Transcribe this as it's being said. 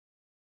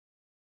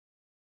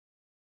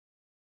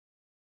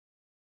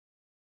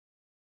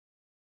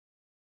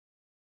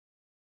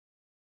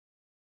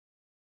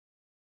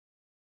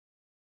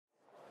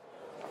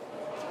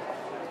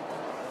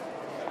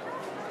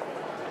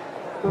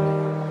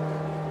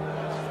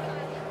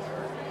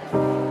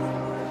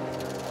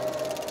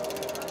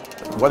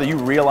Whether you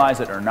realize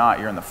it or not,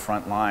 you're in the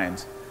front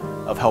lines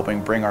of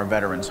helping bring our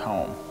veterans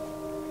home.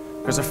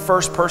 Because the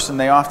first person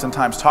they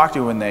oftentimes talk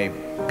to when they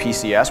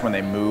PCS, when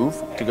they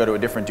move to go to a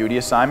different duty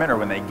assignment or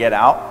when they get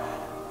out,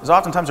 is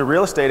oftentimes a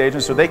real estate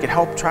agent, so they could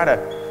help try to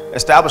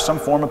establish some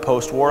form of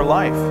post-war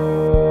life.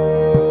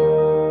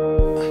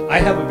 I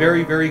have a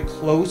very, very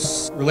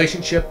close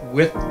relationship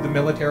with the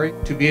military.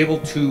 To be able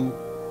to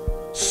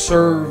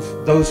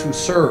serve those who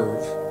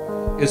serve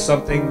is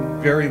something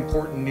very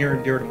important, near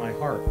and dear to my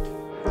heart.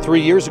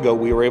 3 years ago,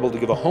 we were able to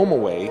give a home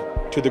away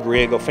to the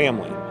Griego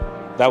family.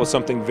 That was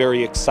something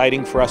very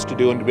exciting for us to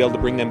do, and to be able to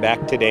bring them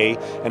back today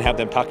and have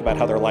them talk about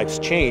how their lives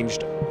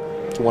changed.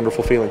 It's a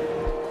wonderful feeling.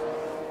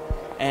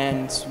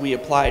 And we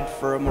applied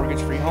for a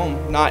mortgage-free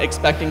home, not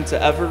expecting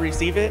to ever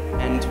receive it,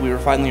 and we were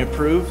finally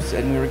approved,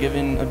 and we were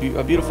given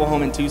a beautiful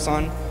home in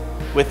Tucson.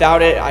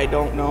 Without it, I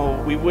don't know,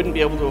 we wouldn't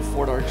be able to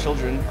afford our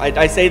children.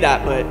 I say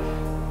that, but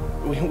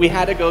we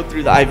had to go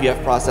through the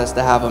IVF process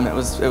to have them. It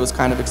was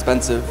kind of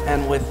expensive,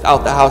 and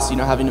without the house, you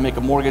know, having to make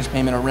a mortgage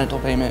payment or rental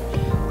payment,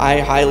 I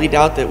highly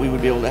doubt that we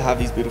would be able to have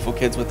these beautiful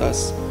kids with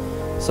us.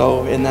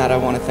 So in that, I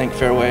want to thank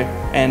Fairway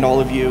and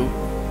all of you,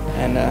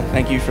 and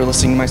thank you for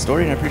listening to my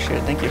story, and I appreciate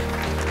it. Thank you.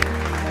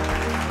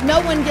 No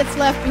one gets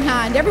left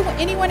behind.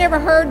 Anyone ever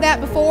heard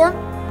that before?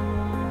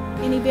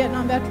 Any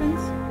Vietnam veterans?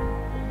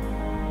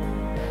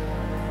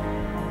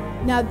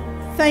 Now,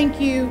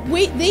 thank you.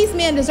 These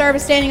men deserve a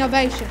standing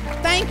ovation.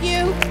 Thank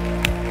you.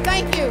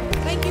 Thank you.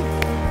 Thank you.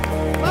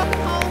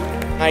 Welcome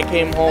home. I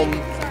came home,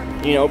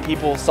 you know,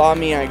 people saw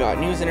me, I got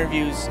news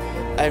interviews.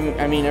 I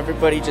mean,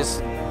 everybody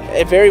just,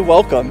 very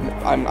welcome.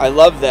 I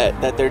love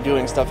that they're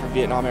doing stuff for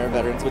Vietnam era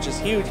veterans, which is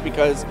huge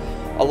because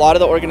a lot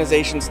of the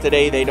organizations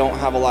today, they don't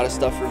have a lot of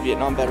stuff for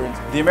Vietnam veterans.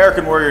 The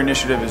American Warrior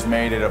Initiative has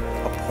made it a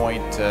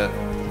point to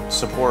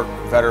support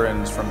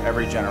veterans from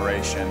every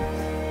generation,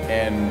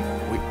 and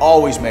we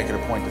always make it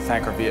a point to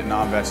thank our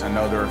Vietnam vets. I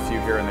know there are a few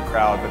here in the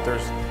crowd, but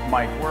there's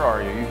Mike. Where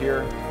are you? You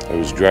here? I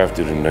was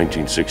drafted in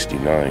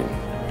 1969,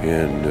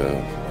 and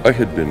I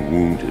had been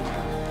wounded.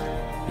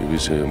 It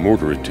was a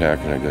mortar attack,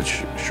 and I got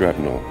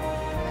shrapnel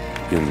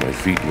in my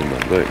feet and in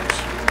my legs.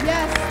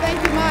 Yes, thank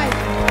you, Mike.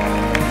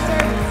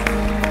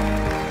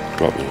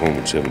 Brought me home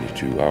in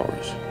 72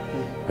 hours.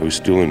 I was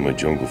still in my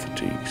jungle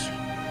fatigues,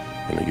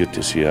 and I get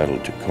to Seattle,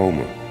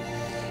 Tacoma,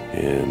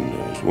 and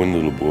this one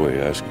little boy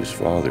asked his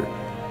father,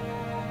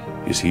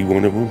 "Is he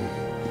one of them?"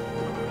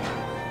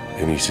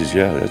 And he says,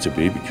 "Yeah, that's a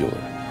baby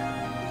killer."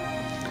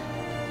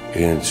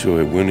 And so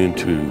I went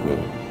into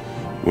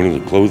one of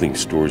the clothing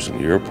stores in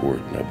the airport,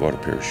 and I bought a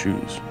pair of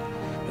shoes,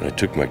 and I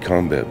took my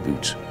combat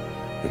boots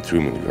and threw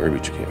them in the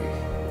garbage can.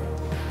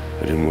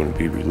 I didn't want to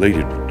be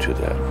related to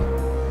that.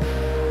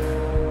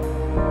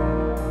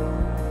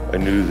 I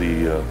knew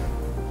the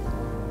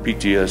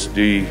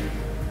PTSD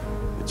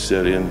had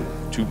set in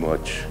too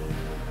much,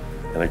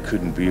 and I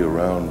couldn't be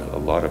around a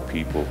lot of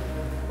people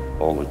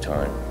all the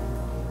time.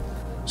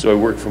 So I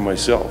worked for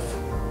myself,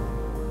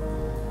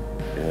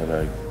 and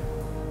I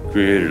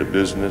created a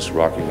business,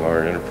 Rocking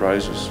Iron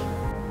Enterprises.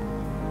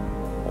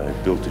 I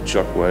built a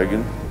chuck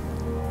wagon.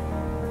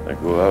 I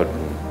go out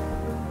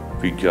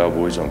and feed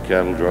cowboys on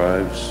cattle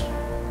drives,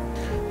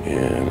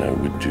 and I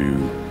would do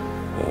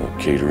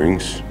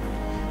caterings.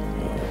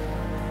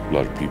 A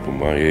lot of people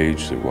my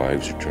age, their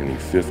wives are turning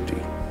 50,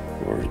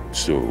 or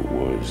so it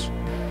was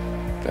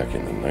back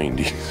in the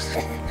 90s.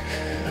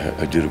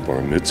 I did a bar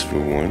mitzvah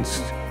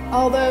once.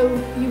 Although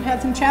you had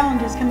some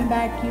challenges coming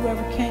back, you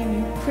overcame.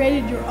 You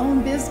created your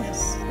own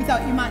business. We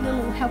thought you might need a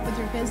little help with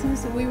your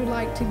business, so we would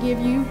like to give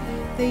you,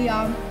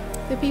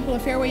 the people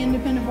of Fairway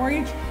Independent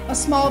Mortgage, a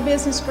small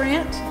business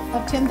grant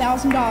of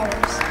 $10,000.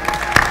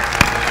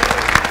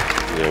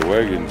 The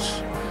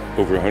wagon's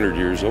over 100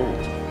 years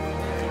old,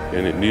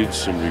 and it needs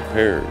some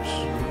repairs.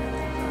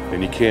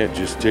 And you can't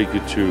just take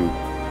it to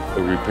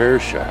a repair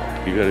shop.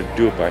 You got to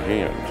do it by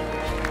hand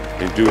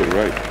and do it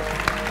right.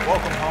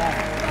 Welcome home.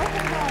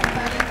 Welcome home,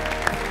 buddy.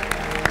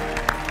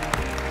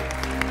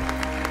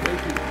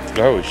 Thank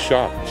you. I was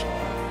shocked.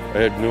 I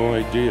had no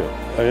idea.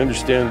 I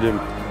understand them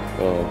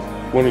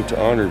wanting to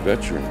honor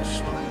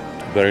veterans,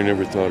 but I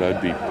never thought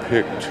I'd be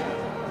picked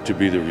to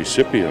be the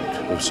recipient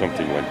of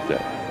something like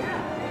that.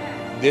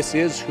 This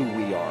is who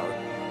we are.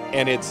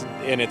 And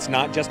it's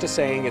not just a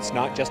saying, it's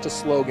not just a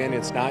slogan,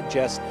 it's not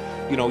just,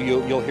 you know,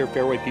 you'll hear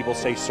Fairway people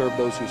say, serve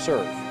those who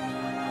serve.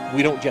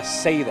 We don't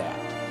just say that,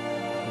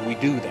 we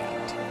do that.